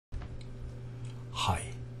Hi,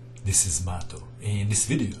 this is Mato. In this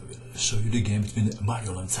video I will show you the game between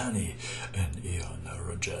Mario Lanzani and Ian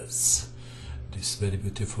Rogers. This very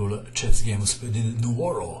beautiful chess game was played in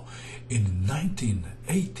Nuoro in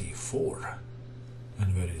 1984.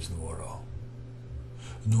 And where is Nuoro?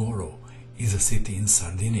 Nuoro is a city in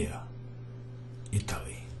Sardinia,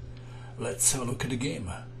 Italy. Let's have a look at the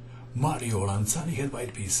game. Mario Lanzani had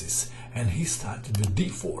white pieces and he started with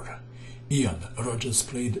d4. Ian Rogers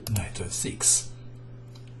played knight to f6,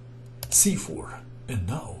 c4, and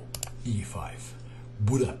now e5.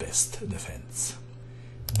 Budapest defense.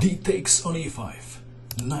 D takes on e5,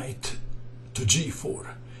 knight to g4,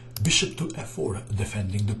 bishop to f4,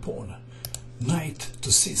 defending the pawn, knight to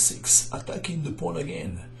c6, attacking the pawn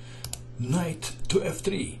again, knight to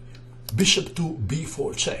f3, bishop to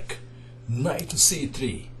b4 check, knight to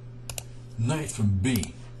c3, knight from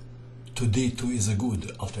b to d2 is a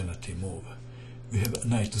good alternative move. We have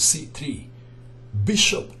knight to c3,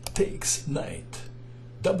 bishop takes knight,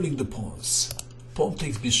 doubling the pawns, pawn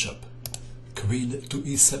takes bishop, queen to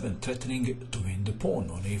e7, threatening to win the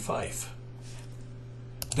pawn on a5,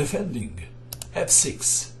 defending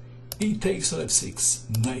f6, e takes on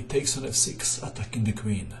f6, knight takes on f6, attacking the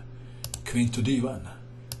queen, queen to d1,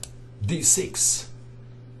 d6,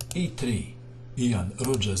 e3, Ian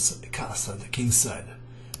Rogers castled kingside,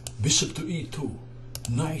 bishop to e2,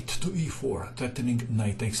 knight to e4, threatening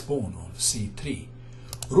knight takes pawn on c3,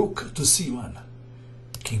 rook to c1,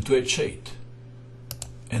 king to h8,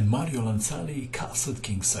 and Mario Lanzani castled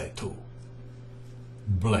kingside too.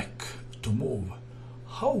 Black to move.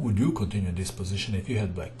 How would you continue this position if you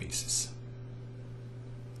had black pieces?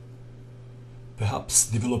 Perhaps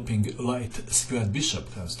developing light squared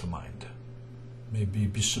bishop comes to mind. Maybe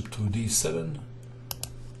bishop to d7,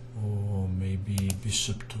 or maybe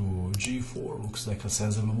bishop to g4. Looks like a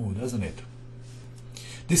sensible move, doesn't it?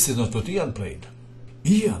 This is not what Ian played.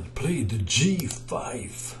 Ian played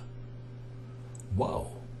g5. Wow,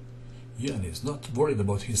 Ian is not worried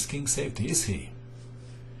about his king safety, is he?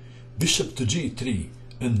 Bishop to g3,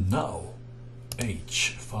 and now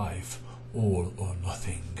h5, all or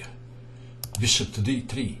nothing. Bishop to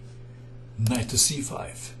d3, knight to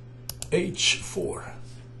c5, h4.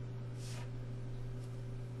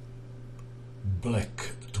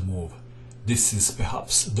 Black to move. This is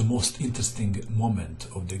perhaps the most interesting moment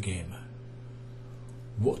of the game.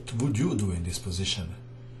 What would you do in this position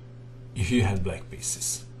if you had black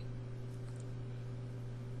pieces?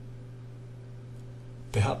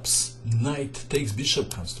 Perhaps knight takes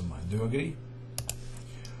bishop comes to mind, do you agree?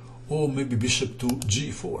 Or maybe bishop to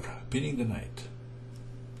g4, pinning the knight.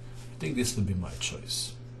 I think this would be my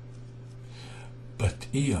choice. But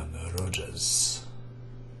Ian Rogers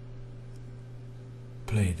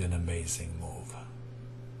played an amazing move.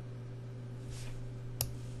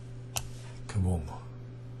 Kaboom.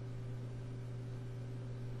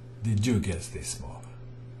 Did you guess this move?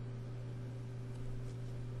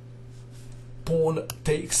 Pawn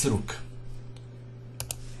takes rook.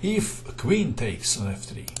 If queen takes on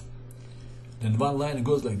f3, then one line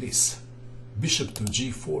goes like this: bishop to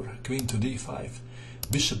g4, queen to d5,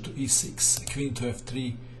 bishop to e6, queen to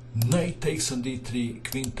f3, knight takes on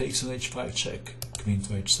d3, queen takes on h5 check, queen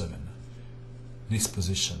to h7. This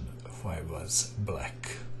position 5 was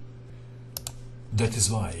black. That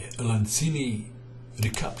is why Lanzani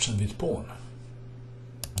recaptured with pawn.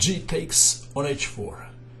 G takes on h4,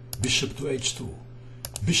 bishop to h2,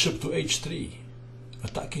 bishop to h3,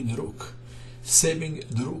 attacking the rook. Saving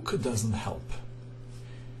the rook doesn't help.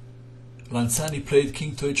 Lanzani played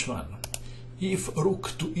king to h1. If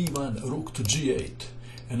rook to e1, rook to g8,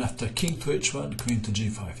 and after king to h1, queen to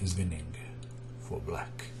g5 is winning for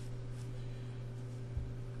black.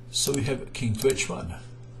 So we have king to h1,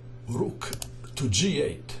 rook to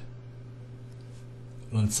g8.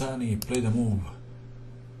 Lanzani played a move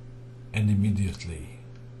and immediately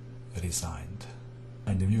resigned.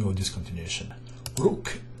 And the view of this continuation: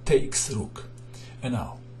 rook takes rook. And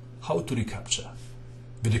now, how to recapture?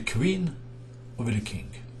 With the queen or with the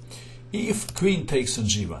king? If queen takes on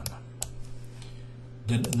g1,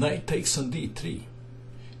 then knight takes on d3,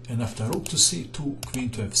 and after rook to c2, queen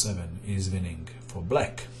to f7 is winning for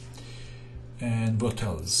black. And what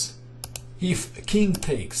else? If king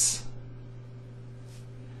takes,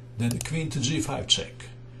 then queen to g5 check,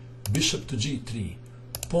 bishop to g3,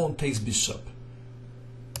 pawn takes bishop,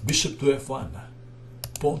 bishop to f1,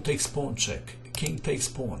 pawn takes pawn check, king takes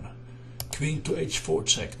pawn, queen to h4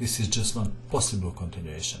 check. This is just one possible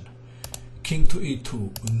continuation. King to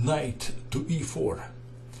e2, knight to e4,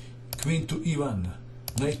 queen to e1,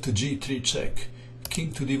 knight to g3 check,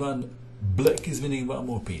 king to d1. Black is winning one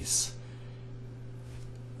more piece.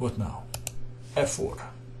 What now? f4,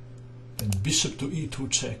 then bishop to e2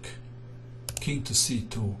 check, king to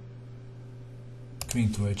c2,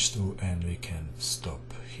 queen to h2, and we can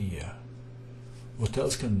stop here. What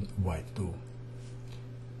else can white do?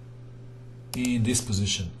 In this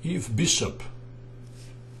position, if bishop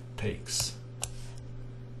takes,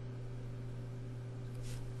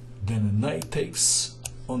 then knight takes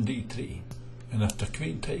on d3, and after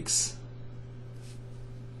queen takes,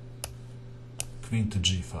 queen to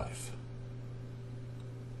g5.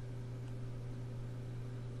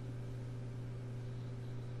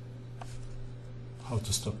 How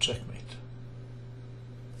to stop checkmate?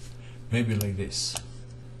 Maybe like this.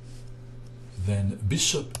 Then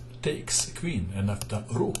bishop takes queen, and after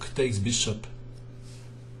rook takes bishop,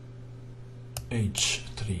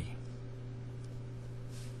 h3.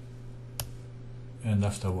 And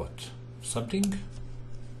after what? Something?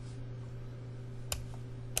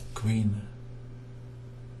 Queen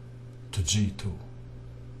to g2.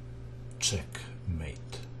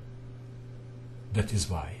 Checkmate. That is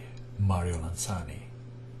why Mario Lanzani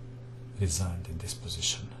resigned in this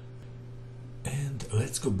position. And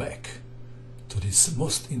let's go back to this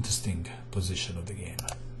most interesting position of the game.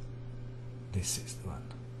 This is the one.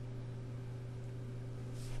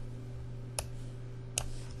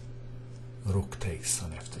 Rook takes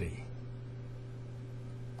on f3.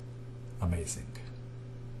 Amazing.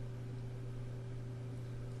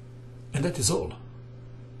 And that is all.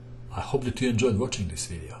 I hope that you enjoyed watching this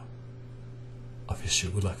video. I wish you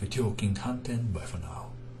good luck with your king hunt, and bye for now.